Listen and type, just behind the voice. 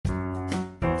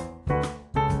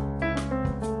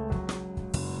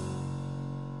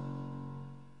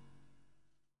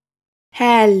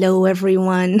Hello,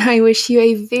 everyone. I wish you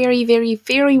a very, very,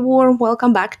 very warm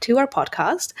welcome back to our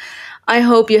podcast. I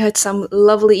hope you had some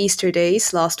lovely Easter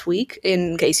days last week,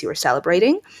 in case you were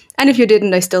celebrating. And if you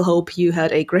didn't, I still hope you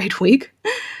had a great week.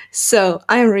 So,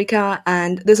 I am Rika,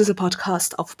 and this is a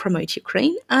podcast of Promote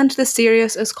Ukraine. And the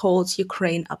series is called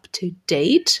Ukraine Up to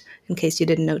Date, in case you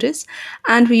didn't notice.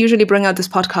 And we usually bring out this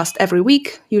podcast every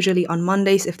week, usually on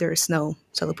Mondays if there is no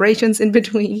celebrations in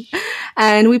between.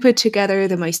 And we put together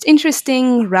the most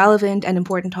interesting, relevant, and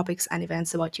important topics and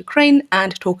events about Ukraine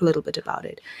and talk a little bit about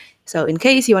it. So, in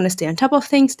case you want to stay on top of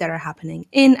things that are happening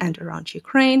in and around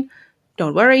Ukraine,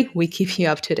 don't worry, we keep you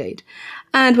up to date.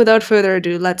 And without further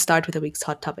ado, let's start with the week's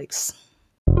hot topics.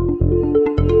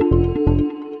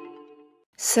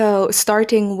 So,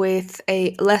 starting with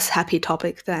a less happy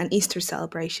topic than Easter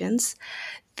celebrations,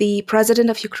 the president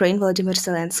of Ukraine, Volodymyr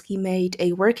Zelensky, made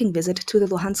a working visit to the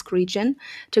Luhansk region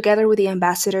together with the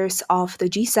ambassadors of the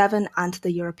G7 and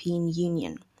the European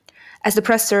Union. As the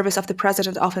press service of the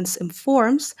president often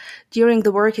informs, during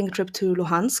the working trip to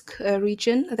Luhansk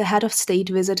region, the head of state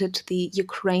visited the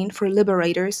Ukraine for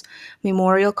Liberators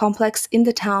memorial complex in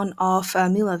the town of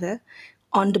Milove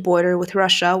on the border with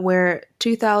Russia, where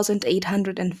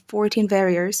 2,814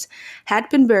 warriors had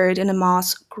been buried in a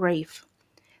mass grave.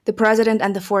 The president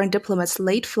and the foreign diplomats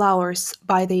laid flowers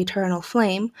by the eternal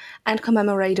flame and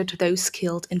commemorated those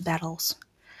killed in battles.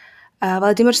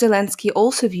 Vladimir Zelensky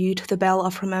also viewed the Bell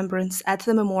of Remembrance at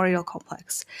the memorial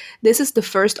complex. This is the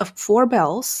first of four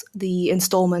bells, the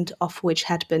installment of which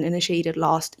had been initiated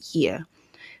last year.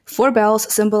 Four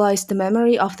bells symbolize the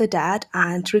memory of the dead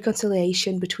and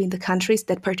reconciliation between the countries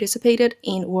that participated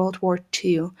in World War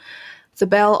II. The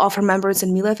Bell of Remembrance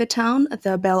in Mileve town,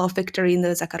 the Bell of Victory in the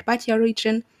Zakarpattia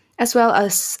region, as well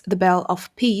as the Bell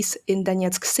of Peace in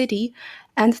Donetsk city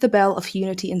and the Bell of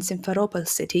Unity in Simferopol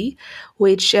city,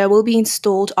 which will be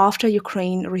installed after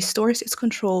Ukraine restores its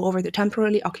control over the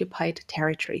temporarily occupied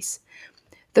territories.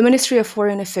 The Ministry of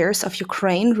Foreign Affairs of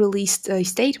Ukraine released a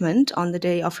statement on the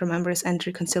Day of Remembrance and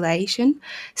Reconciliation,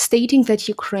 stating that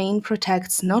Ukraine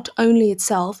protects not only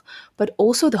itself, but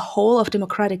also the whole of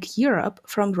democratic Europe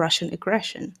from Russian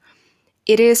aggression.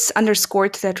 It is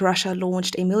underscored that Russia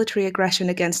launched a military aggression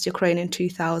against Ukraine in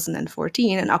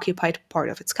 2014 and occupied part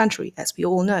of its country, as we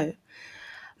all know.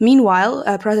 Meanwhile,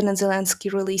 President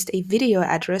Zelensky released a video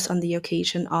address on the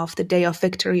occasion of the Day of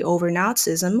Victory over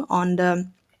Nazism on the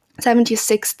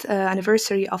 76th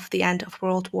anniversary of the end of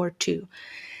World War II.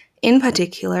 In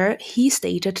particular, he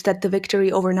stated that the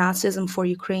victory over Nazism for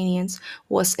Ukrainians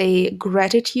was a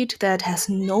gratitude that has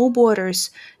no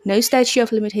borders, no statute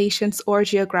of limitations, or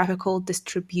geographical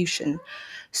distribution.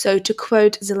 So, to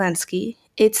quote Zelensky,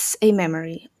 it's a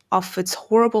memory of its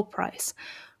horrible price.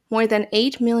 More than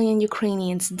 8 million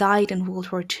Ukrainians died in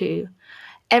World War II.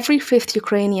 Every fifth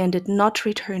Ukrainian did not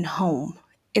return home.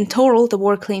 In total, the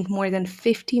war claimed more than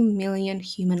 50 million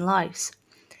human lives.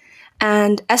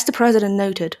 And as the president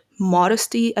noted,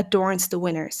 modesty adorns the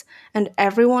winners, and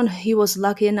everyone who was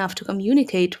lucky enough to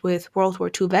communicate with World War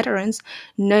II veterans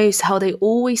knows how they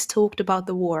always talked about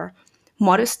the war.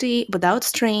 Modesty without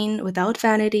strain, without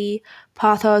vanity,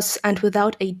 pathos, and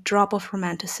without a drop of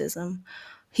romanticism.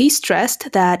 He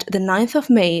stressed that the 9th of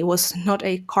May was not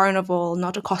a carnival,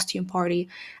 not a costume party,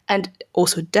 and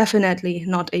also definitely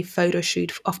not a photo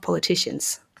shoot of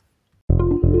politicians.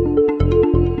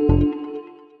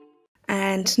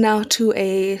 And now to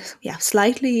a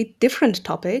slightly different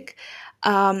topic.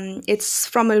 It's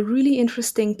from a really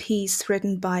interesting piece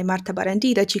written by Marta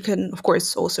Barendi that you can, of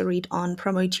course, also read on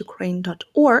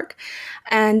promoteukraine.org.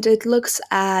 And it looks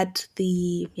at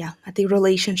the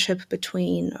relationship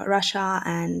between Russia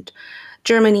and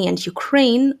Germany and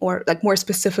Ukraine, or like more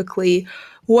specifically,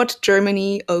 what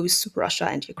Germany owes Russia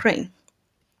and Ukraine.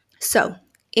 So,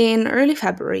 in early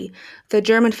February, the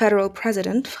German federal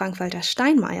president, Frank-Walter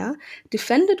Steinmeier,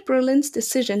 defended Berlin's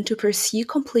decision to pursue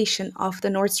completion of the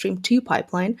Nord Stream 2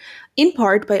 pipeline, in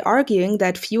part by arguing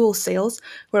that fuel sales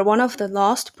were one of the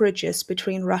last bridges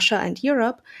between Russia and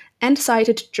Europe, and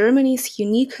cited Germany's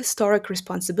unique historic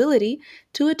responsibility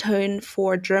to atone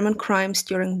for German crimes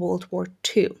during World War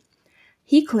II.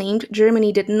 He claimed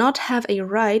Germany did not have a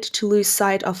right to lose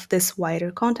sight of this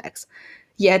wider context.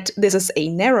 Yet, this is a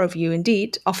narrow view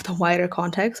indeed of the wider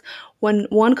context when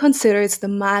one considers the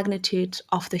magnitude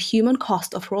of the human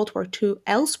cost of World War II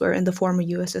elsewhere in the former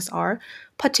USSR,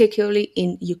 particularly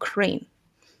in Ukraine.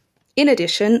 In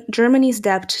addition, Germany's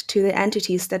debt to the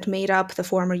entities that made up the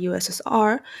former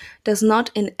USSR does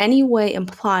not in any way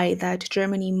imply that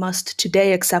Germany must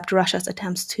today accept Russia's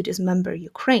attempts to dismember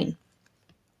Ukraine.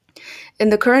 In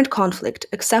the current conflict,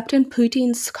 except in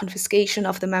Putin's confiscation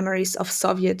of the memories of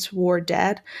Soviet war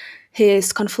dead,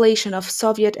 his conflation of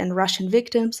Soviet and Russian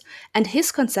victims, and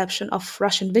his conception of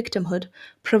Russian victimhood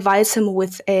provides him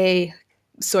with a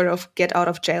sort of get out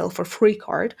of jail for free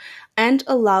card and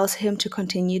allows him to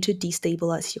continue to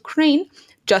destabilize Ukraine,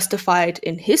 justified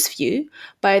in his view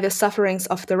by the sufferings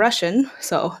of the Russian,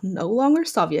 so no longer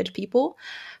Soviet people,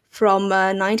 from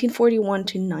 1941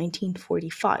 to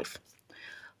 1945.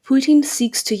 Putin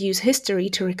seeks to use history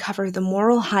to recover the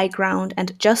moral high ground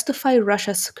and justify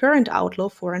Russia's current outlaw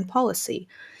foreign policy.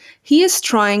 He is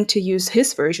trying to use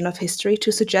his version of history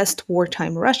to suggest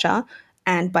wartime Russia,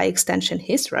 and by extension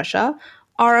his Russia,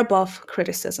 are above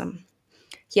criticism.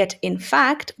 Yet, in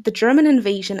fact, the German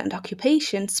invasion and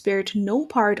occupation spared no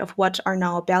part of what are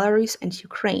now Belarus and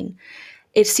Ukraine.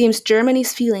 It seems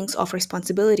Germany's feelings of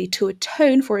responsibility to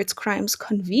atone for its crimes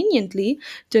conveniently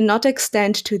do not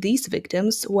extend to these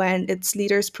victims when its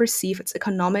leaders perceive its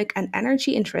economic and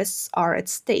energy interests are at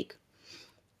stake.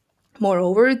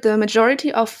 Moreover, the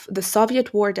majority of the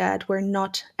Soviet war dead were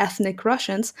not ethnic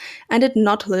Russians and did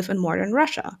not live in modern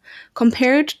Russia.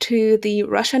 Compared to the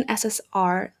Russian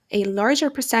SSR, a larger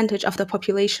percentage of the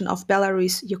population of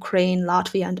Belarus, Ukraine,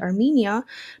 Latvia, and Armenia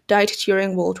died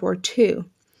during World War II.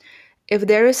 If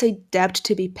there is a debt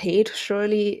to be paid,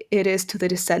 surely it is to the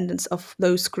descendants of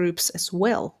those groups as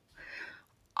well.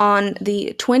 On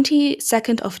the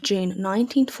 22nd of June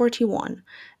 1941,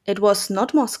 it was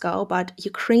not Moscow, but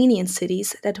Ukrainian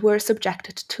cities that were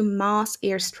subjected to mass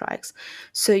airstrikes.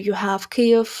 So you have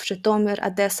Kiev, Zhytomyr,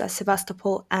 Odessa,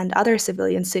 Sevastopol, and other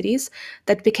civilian cities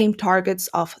that became targets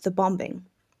of the bombing.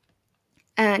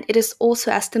 And it is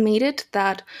also estimated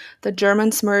that the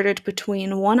Germans murdered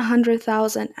between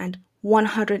 100,000 and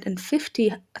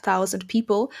 150,000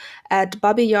 people at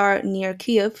Babi Yar near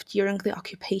Kiev during the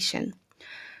occupation.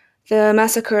 The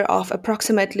massacre of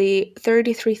approximately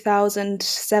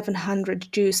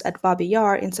 33,700 Jews at Babi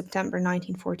Yar in September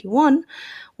 1941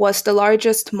 was the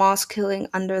largest mass killing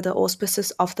under the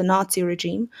auspices of the Nazi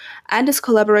regime and its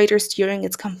collaborators during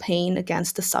its campaign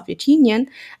against the Soviet Union,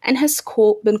 and has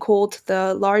been called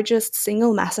the largest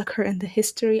single massacre in the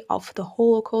history of the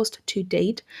Holocaust to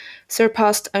date,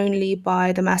 surpassed only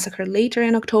by the massacre later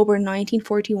in October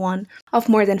 1941 of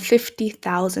more than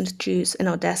 50,000 Jews in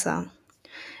Odessa.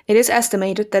 It is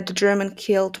estimated that the Germans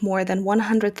killed more than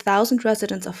 100,000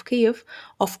 residents of Kiev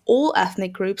of all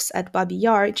ethnic groups at Babi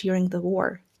Yar during the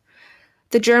war.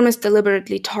 The Germans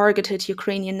deliberately targeted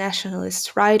Ukrainian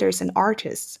nationalists, writers, and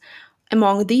artists.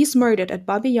 Among these murdered at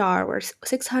Babi Yar were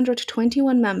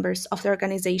 621 members of the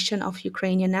Organization of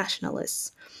Ukrainian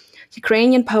Nationalists.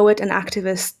 Ukrainian poet and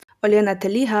activist Olena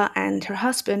Teliha and her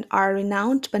husband, our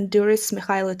renowned bandurist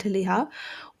Mikhailo Teliha,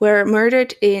 were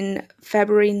murdered in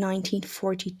February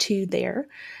 1942 there.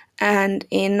 And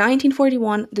in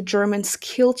 1941, the Germans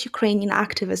killed Ukrainian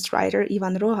activist writer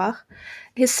Ivan Rohach,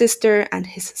 his sister, and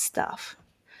his staff.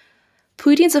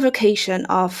 Putin's evocation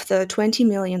of the 20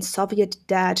 million Soviet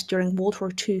dead during World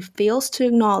War II fails to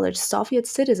acknowledge Soviet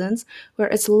citizens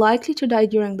were as likely to die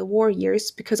during the war years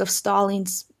because of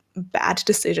Stalin's bad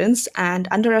decisions and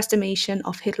underestimation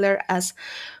of Hitler as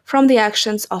from the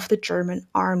actions of the German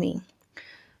army.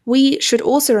 We should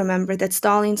also remember that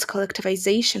Stalin's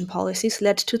collectivization policies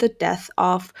led to the death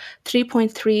of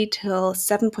 3.3 till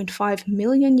 7.5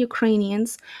 million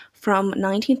Ukrainians from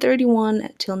 1931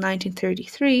 till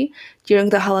 1933 during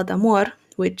the Holodomor,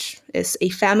 which is a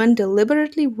famine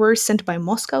deliberately worsened by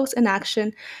Moscow's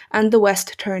inaction and the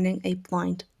West turning a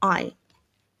blind eye.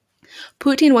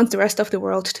 Putin wants the rest of the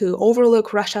world to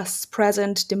overlook Russia's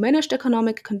present diminished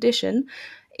economic condition,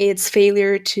 its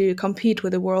failure to compete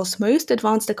with the world's most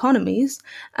advanced economies,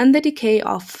 and the decay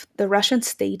of the Russian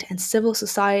state and civil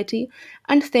society,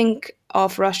 and think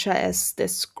of Russia as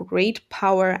this great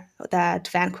power that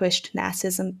vanquished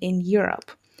Nazism in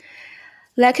Europe.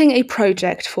 Lacking a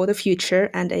project for the future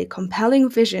and a compelling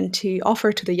vision to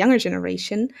offer to the younger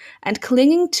generation, and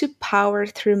clinging to power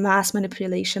through mass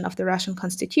manipulation of the Russian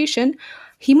constitution,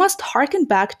 he must harken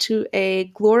back to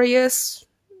a glorious,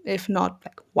 if not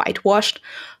like whitewashed,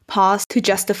 past to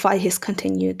justify his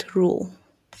continued rule.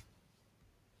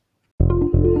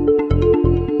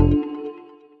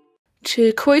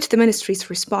 To quote the ministry's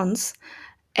response,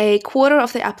 a quarter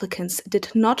of the applicants did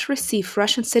not receive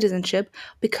Russian citizenship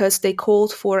because they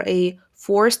called for a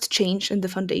forced change in the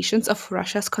foundations of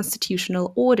Russia's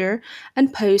constitutional order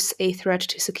and pose a threat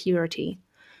to security.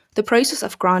 The process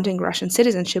of granting Russian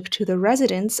citizenship to the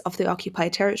residents of the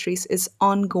occupied territories is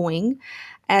ongoing,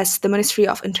 as the Ministry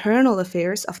of Internal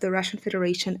Affairs of the Russian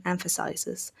Federation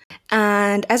emphasizes.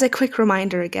 And as a quick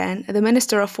reminder again, the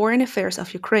Minister of Foreign Affairs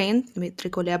of Ukraine,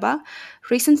 Dmytro Kuleba,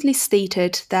 recently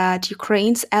stated that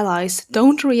Ukraine's allies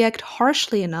don't react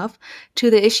harshly enough to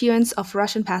the issuance of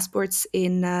Russian passports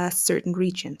in certain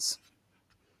regions.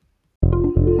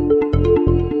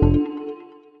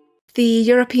 The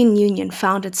European Union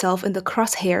found itself in the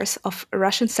crosshairs of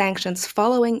Russian sanctions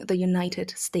following the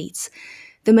United States.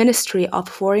 The Ministry of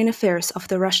Foreign Affairs of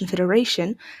the Russian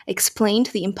Federation explained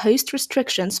the imposed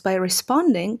restrictions by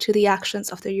responding to the actions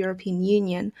of the European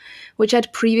Union, which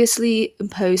had previously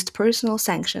imposed personal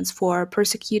sanctions for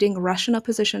persecuting Russian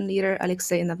opposition leader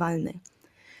Alexei Navalny.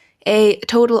 A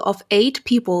total of 8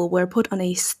 people were put on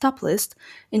a stop list,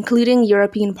 including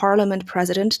European Parliament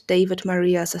President David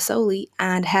Maria Sassoli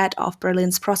and head of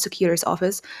Berlin's prosecutor's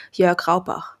office, Jörg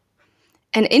Raupach.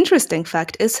 An interesting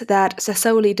fact is that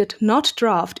Sassoli did not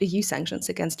draft EU sanctions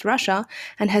against Russia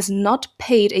and has not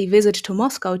paid a visit to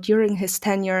Moscow during his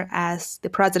tenure as the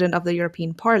president of the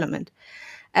European Parliament.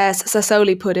 As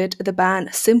Sassoli put it, the ban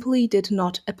simply did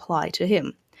not apply to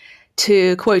him.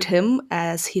 To quote him,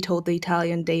 as he told the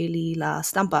Italian daily La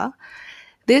Stampa,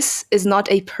 "This is not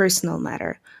a personal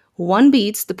matter. One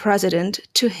beats the president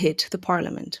to hit the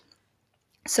parliament."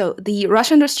 So the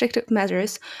Russian restrictive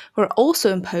measures were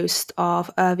also imposed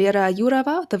of Vera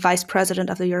Jourova, the vice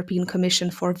president of the European Commission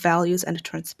for Values and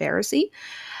Transparency,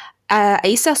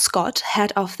 Asa Scott,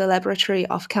 head of the Laboratory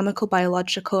of Chemical,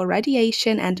 Biological,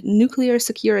 Radiation and Nuclear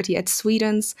Security at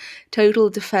Sweden's Total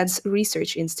Defense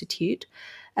Research Institute,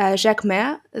 Jacques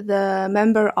Maire, the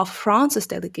member of France's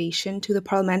delegation to the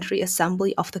Parliamentary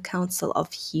Assembly of the Council of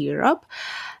Europe,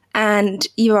 and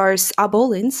Ivars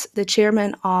Abolins, the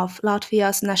chairman of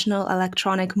Latvia's National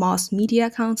Electronic Mass Media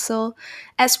Council,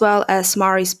 as well as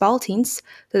Maris Baltins,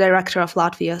 the director of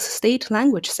Latvia's State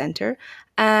Language Center,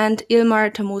 and Ilmar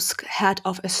Tamusk, head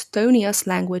of Estonia's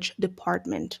language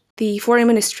department. The foreign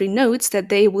ministry notes that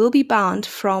they will be banned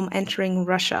from entering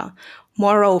Russia.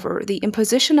 Moreover, the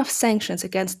imposition of sanctions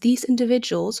against these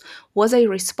individuals was a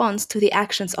response to the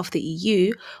actions of the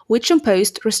EU, which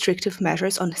imposed restrictive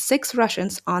measures on 6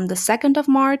 Russians on the 2nd of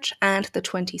March and the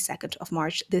 22nd of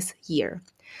March this year.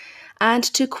 And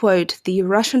to quote the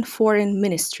Russian Foreign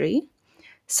Ministry,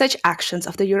 "Such actions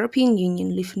of the European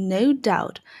Union leave no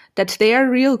doubt that their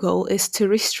real goal is to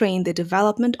restrain the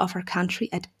development of our country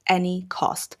at any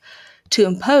cost, to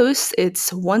impose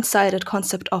its one-sided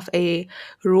concept of a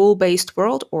rule-based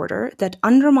world order that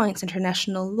undermines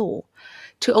international law,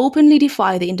 to openly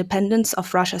defy the independence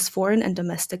of Russia's foreign and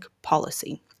domestic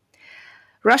policy."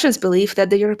 Russians believe that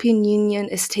the European Union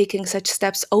is taking such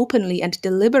steps openly and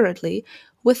deliberately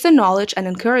with the knowledge and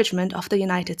encouragement of the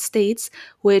United States,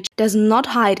 which does not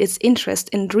hide its interest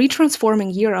in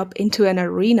retransforming Europe into an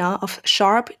arena of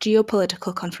sharp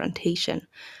geopolitical confrontation.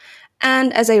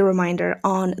 And as a reminder,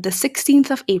 on the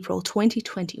 16th of April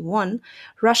 2021,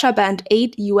 Russia banned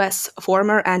 8 US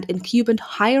former and incumbent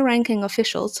high-ranking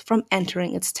officials from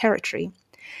entering its territory.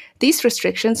 These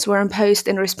restrictions were imposed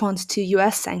in response to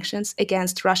US sanctions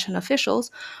against Russian officials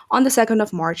on the 2nd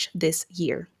of March this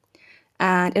year.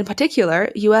 And in particular,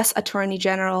 US Attorney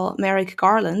General Merrick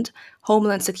Garland,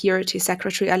 Homeland Security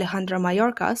Secretary Alejandro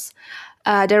Mayorkas,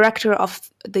 Director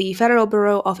of the Federal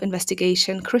Bureau of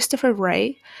Investigation Christopher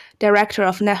Wray, Director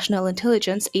of National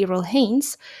Intelligence Avril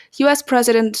Haines, US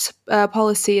President's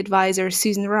Policy Advisor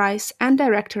Susan Rice, and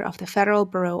Director of the Federal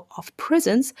Bureau of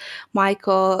Prisons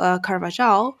Michael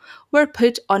Carvajal were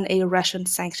put on a Russian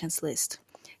sanctions list.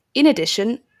 In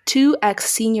addition, 2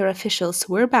 ex-senior officials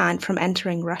were banned from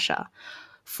entering Russia: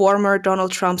 former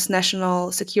Donald Trump's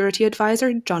National Security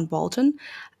Advisor John Bolton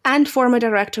and former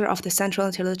director of the Central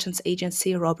Intelligence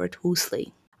Agency Robert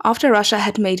Woosley. After Russia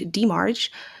had made demarche,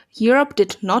 Europe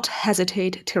did not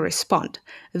hesitate to respond.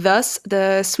 Thus,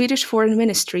 the Swedish Foreign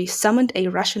Ministry summoned a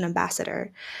Russian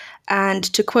ambassador. And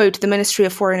to quote the Ministry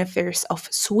of Foreign Affairs of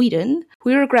Sweden,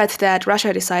 "We regret that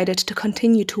Russia decided to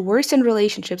continue to worsen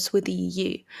relationships with the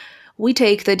EU. We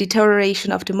take the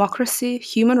deterioration of democracy,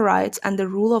 human rights, and the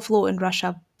rule of law in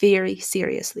Russia very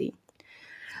seriously."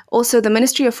 Also, the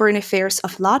Ministry of Foreign Affairs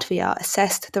of Latvia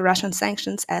assessed the Russian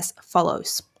sanctions as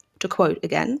follows. To quote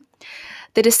again,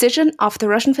 "The decision of the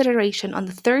Russian Federation on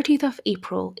the 30th of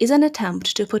April is an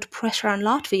attempt to put pressure on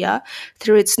Latvia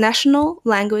through its national,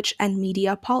 language, and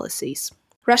media policies.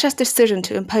 Russia's decision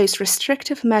to impose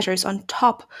restrictive measures on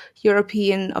top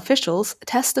European officials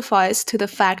testifies to the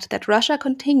fact that Russia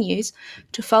continues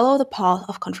to follow the path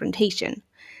of confrontation.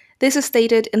 This is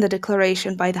stated in the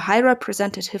declaration by the High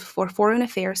Representative for Foreign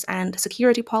Affairs and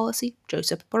Security Policy,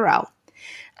 Josep Borrell."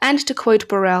 And to quote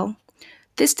Borrell,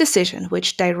 This decision,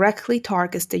 which directly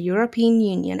targets the European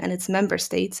Union and its member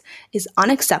states, is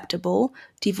unacceptable,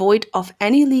 devoid of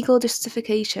any legal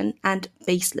justification, and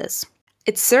baseless.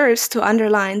 It serves to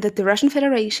underline that the Russian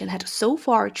Federation had so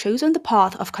far chosen the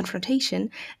path of confrontation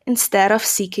instead of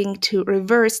seeking to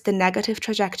reverse the negative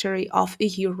trajectory of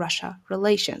EU Russia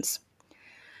relations.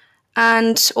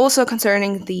 And also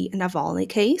concerning the Navalny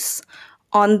case,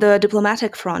 on the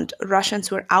diplomatic front, Russians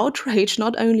were outraged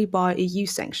not only by EU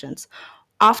sanctions.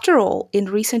 After all, in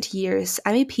recent years,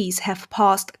 MEPs have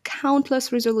passed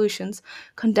countless resolutions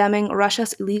condemning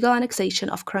Russia's illegal annexation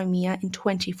of Crimea in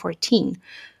 2014.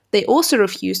 They also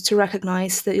refused to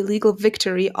recognize the illegal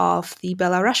victory of the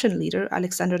Belarusian leader,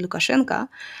 Alexander Lukashenko,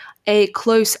 a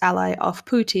close ally of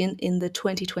Putin in the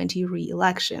 2020 re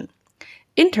election.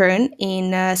 In turn,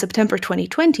 in September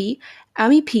 2020,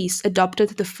 MEPs adopted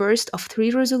the first of three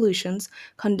resolutions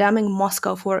condemning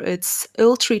Moscow for its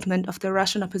ill treatment of the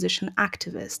Russian opposition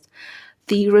activist.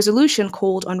 The resolution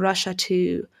called on Russia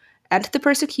to end the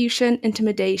persecution,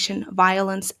 intimidation,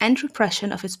 violence, and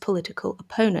repression of its political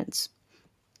opponents.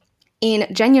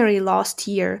 In January last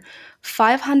year,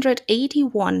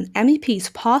 581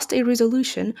 MEPs passed a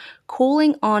resolution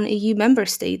calling on EU member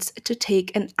states to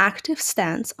take an active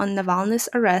stance on Navalny's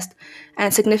arrest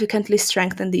and significantly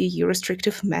strengthen the EU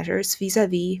restrictive measures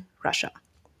vis-à-vis Russia.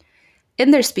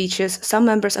 In their speeches, some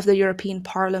members of the European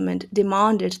Parliament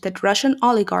demanded that Russian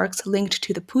oligarchs linked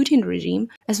to the Putin regime,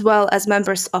 as well as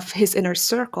members of his inner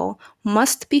circle,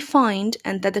 must be fined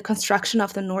and that the construction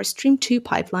of the Nord Stream 2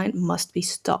 pipeline must be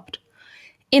stopped.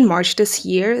 In March this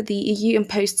year, the EU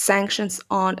imposed sanctions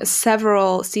on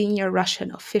several senior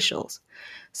Russian officials.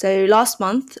 So last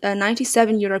month,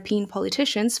 97 European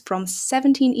politicians from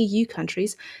 17 EU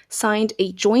countries signed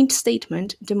a joint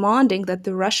statement demanding that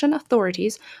the Russian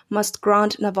authorities must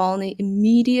grant Navalny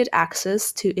immediate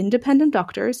access to independent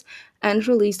doctors and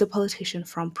release the politician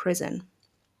from prison.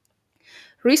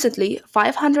 Recently,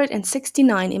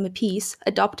 569 MEPs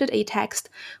adopted a text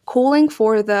calling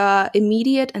for the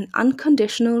immediate and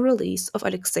unconditional release of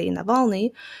Alexei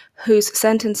Navalny, whose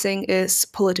sentencing is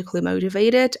politically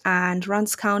motivated and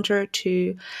runs counter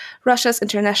to Russia's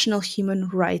international human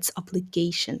rights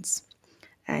obligations.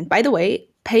 And by the way,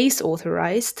 PACE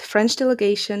authorized French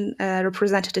delegation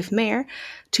Representative Mayor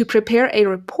to prepare a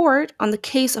report on the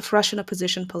case of Russian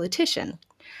opposition politician.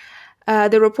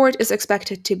 The report is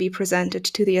expected to be presented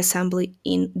to the Assembly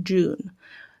in June.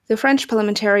 The French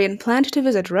parliamentarian planned to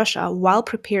visit Russia while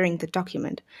preparing the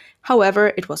document.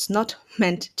 However, it was not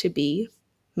meant to be.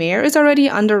 Mayor is already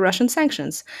under Russian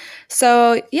sanctions.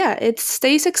 So, yeah, it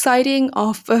stays exciting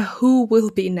of who will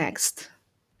be next.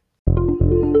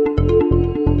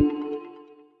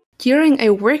 During a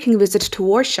working visit to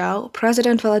Warsaw,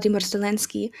 President Volodymyr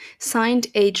Zelensky signed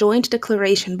a joint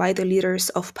declaration by the leaders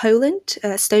of Poland,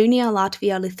 Estonia,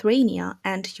 Latvia, Lithuania,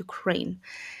 and Ukraine.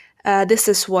 This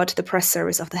is what the press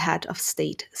service of the head of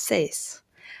state says.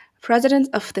 Presidents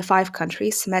of the five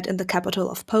countries met in the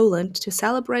capital of Poland to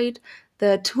celebrate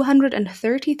the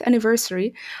 230th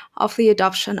anniversary of the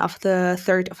adoption of the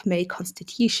 3rd of May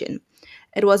Constitution.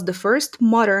 It was the first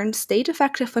modern,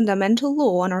 state-effective fundamental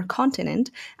law on our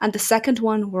continent and the second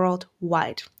one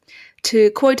worldwide.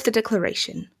 To quote the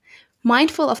declaration,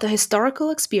 mindful of the historical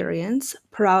experience,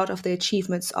 proud of the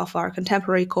achievements of our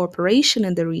contemporary cooperation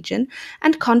in the region,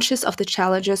 and conscious of the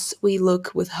challenges, we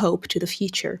look with hope to the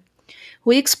future.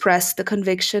 We express the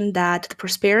conviction that the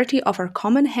prosperity of our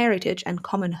common heritage and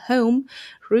common home,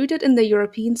 rooted in the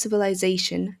European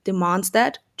civilization, demands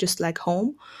that, just like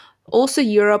home, also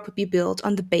Europe be built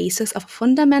on the basis of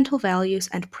fundamental values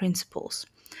and principles.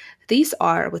 These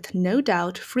are, with no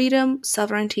doubt, freedom,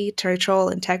 sovereignty, territorial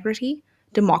integrity,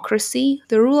 democracy,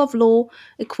 the rule of law,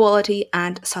 equality,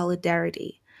 and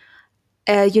solidarity.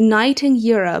 A uniting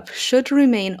Europe should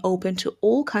remain open to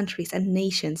all countries and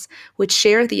nations which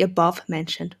share the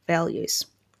above-mentioned values.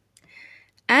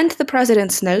 And the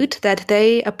presidents note that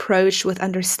they approach with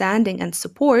understanding and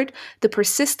support the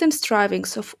persistent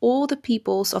strivings of all the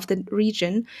peoples of the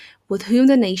region with whom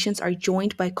the nations are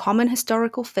joined by common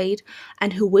historical fate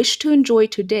and who wish to enjoy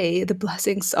today the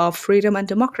blessings of freedom and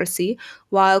democracy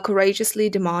while courageously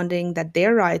demanding that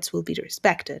their rights will be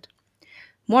respected.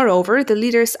 Moreover, the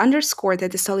leaders underscored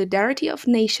that the solidarity of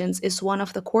nations is one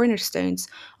of the cornerstones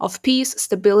of peace,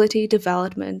 stability,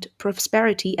 development,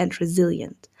 prosperity, and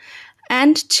resilience.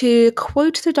 And to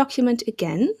quote the document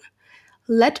again,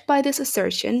 led by this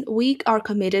assertion, we are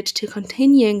committed to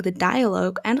continuing the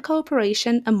dialogue and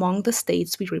cooperation among the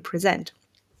states we represent.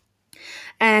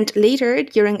 And later,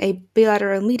 during a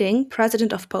bilateral meeting,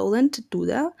 President of Poland,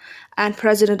 Duda, and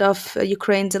President of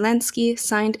Ukraine, Zelensky,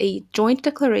 signed a joint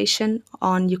declaration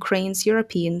on Ukraine's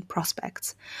European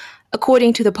prospects.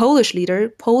 According to the Polish leader,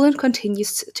 Poland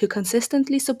continues to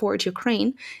consistently support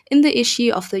Ukraine in the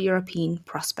issue of the European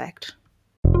prospect.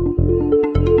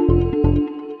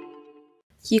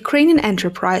 Ukrainian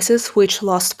enterprises, which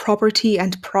lost property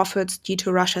and profits due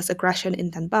to Russia's aggression in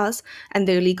Donbas and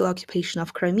the illegal occupation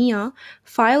of Crimea,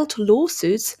 filed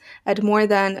lawsuits at more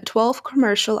than 12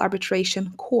 commercial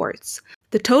arbitration courts.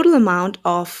 The total amount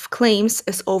of claims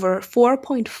is over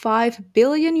 4.5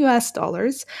 billion US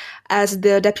dollars, as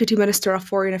the Deputy Minister of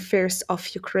Foreign Affairs of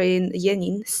Ukraine,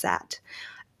 Yenin, said.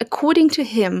 According to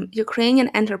him, Ukrainian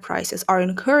enterprises are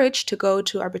encouraged to go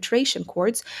to arbitration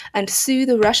courts and sue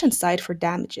the Russian side for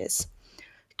damages.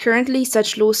 Currently,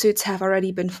 such lawsuits have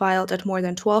already been filed at more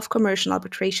than 12 commercial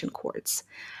arbitration courts.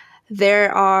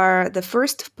 There are the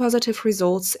first positive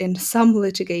results in some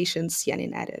litigations,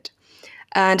 Yanin added.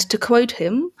 And to quote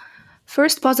him,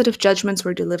 first positive judgments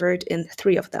were delivered in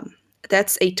 3 of them.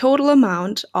 That's a total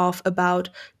amount of about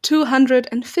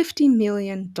 $250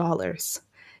 million.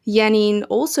 Yanin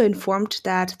also informed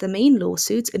that the main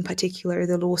lawsuits, in particular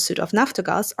the lawsuit of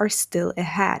Naftogaz, are still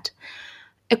ahead.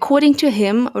 According to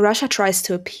him, Russia tries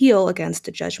to appeal against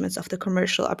the judgments of the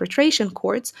commercial arbitration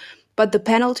courts, but the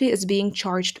penalty is being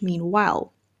charged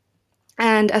meanwhile.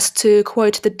 And as to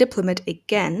quote the diplomat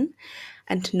again,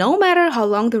 and no matter how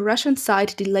long the Russian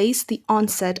side delays the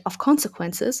onset of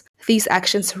consequences, these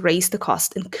actions raise the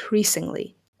cost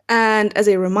increasingly. And as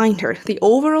a reminder, the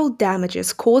overall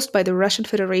damages caused by the Russian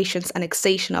Federation's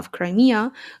annexation of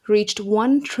Crimea reached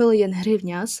 1 trillion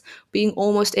hryvnias, being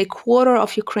almost a quarter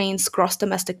of Ukraine's gross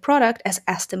domestic product as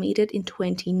estimated in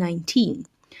 2019.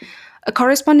 A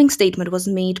corresponding statement was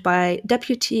made by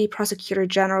Deputy Prosecutor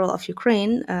General of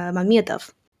Ukraine,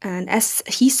 Mamedov. And as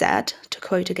he said, to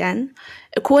quote again,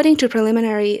 according to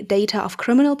preliminary data of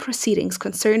criminal proceedings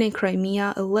concerning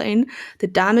Crimea alone, the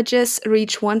damages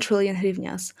reach 1 trillion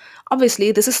hryvnias.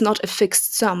 Obviously, this is not a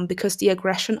fixed sum because the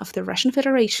aggression of the Russian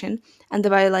Federation and the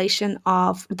violation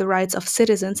of the rights of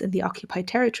citizens in the occupied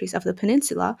territories of the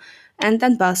peninsula and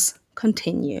Donbas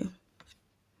continue.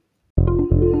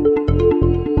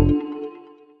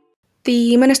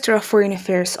 The Minister of Foreign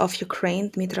Affairs of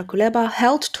Ukraine, Dmytro Kuleba,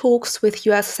 held talks with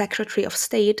U.S. Secretary of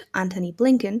State Antony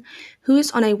Blinken, who is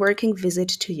on a working visit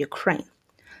to Ukraine.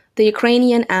 The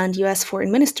Ukrainian and U.S.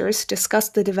 foreign ministers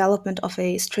discussed the development of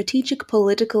a strategic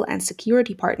political and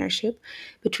security partnership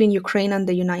between Ukraine and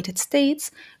the United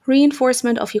States,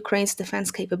 reinforcement of Ukraine's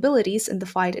defense capabilities in the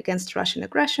fight against Russian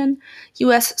aggression,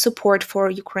 U.S. support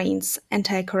for Ukraine's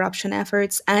anti-corruption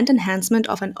efforts, and enhancement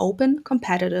of an open,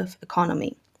 competitive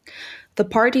economy. The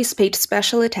parties paid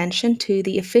special attention to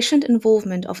the efficient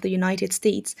involvement of the United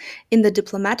States in the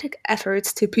diplomatic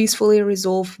efforts to peacefully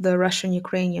resolve the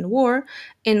Russian-Ukrainian war,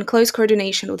 in close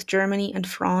coordination with Germany and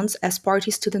France as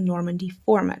parties to the Normandy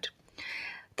format.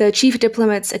 The chief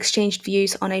diplomats exchanged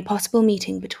views on a possible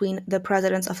meeting between the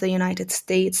presidents of the United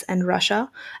States and Russia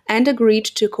and agreed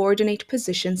to coordinate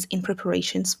positions in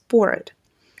preparations for it.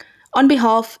 On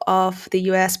behalf of the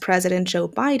US President Joe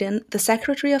Biden, the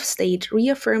Secretary of State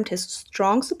reaffirmed his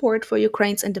strong support for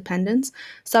Ukraine's independence,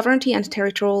 sovereignty, and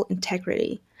territorial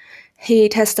integrity. He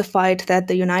testified that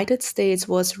the United States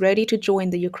was ready to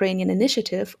join the Ukrainian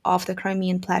initiative of the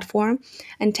Crimean Platform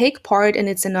and take part in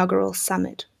its inaugural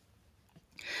summit.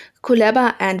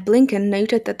 Kuleba and Blinken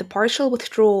noted that the partial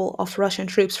withdrawal of Russian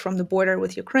troops from the border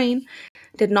with Ukraine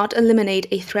did not eliminate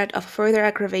a threat of further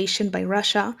aggravation by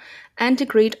Russia and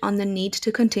agreed on the need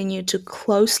to continue to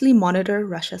closely monitor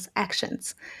Russia's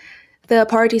actions. The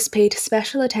parties paid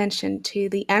special attention to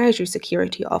the energy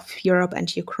security of Europe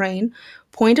and Ukraine,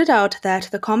 pointed out that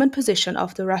the common position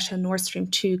of the Russian Nord Stream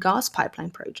 2 gas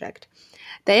pipeline project.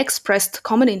 They expressed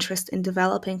common interest in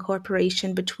developing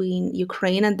cooperation between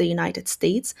Ukraine and the United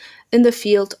States in the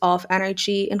field of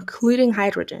energy, including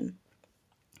hydrogen.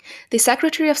 The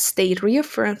Secretary of State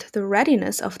reaffirmed the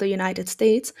readiness of the United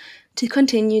States to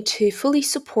continue to fully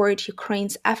support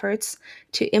Ukraine's efforts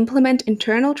to implement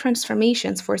internal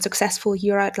transformations for successful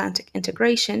Euro-Atlantic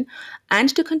integration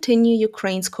and to continue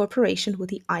Ukraine's cooperation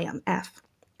with the IMF.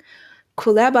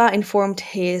 Kuleba informed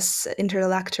his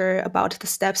interlocutor about the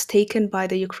steps taken by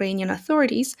the Ukrainian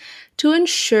authorities to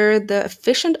ensure the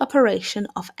efficient operation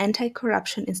of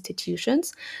anti-corruption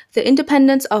institutions, the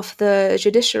independence of the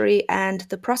judiciary and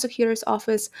the prosecutor's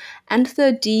office, and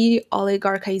the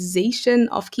de-oligarchization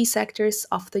of key sectors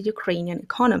of the Ukrainian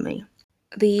economy.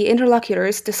 The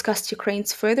interlocutors discussed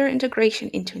Ukraine's further integration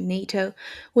into NATO,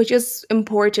 which is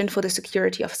important for the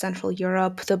security of Central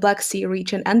Europe, the Black Sea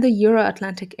region, and the Euro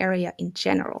Atlantic area in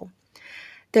general.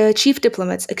 The chief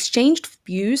diplomats exchanged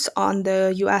views on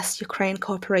the US Ukraine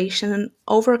cooperation and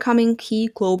overcoming key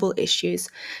global issues,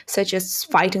 such as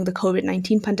fighting the COVID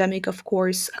 19 pandemic, of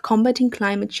course, combating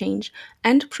climate change,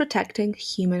 and protecting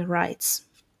human rights.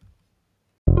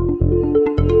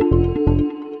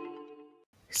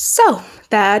 So,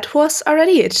 that was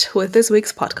already it with this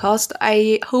week's podcast.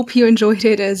 I hope you enjoyed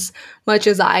it as much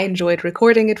as I enjoyed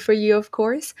recording it for you, of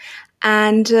course.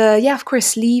 And yeah, of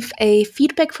course, leave a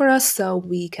feedback for us so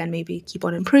we can maybe keep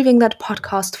on improving that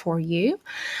podcast for you.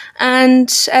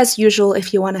 And as usual,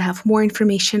 if you want to have more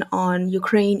information on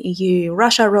Ukraine, EU,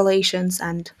 Russia relations,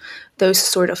 and those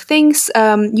sort of things,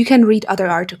 you can read other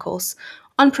articles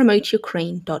on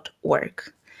promoteukraine.org.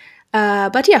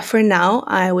 But yeah, for now,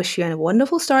 I wish you a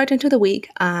wonderful start into the week,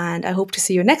 and I hope to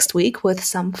see you next week with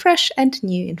some fresh and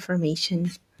new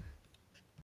information.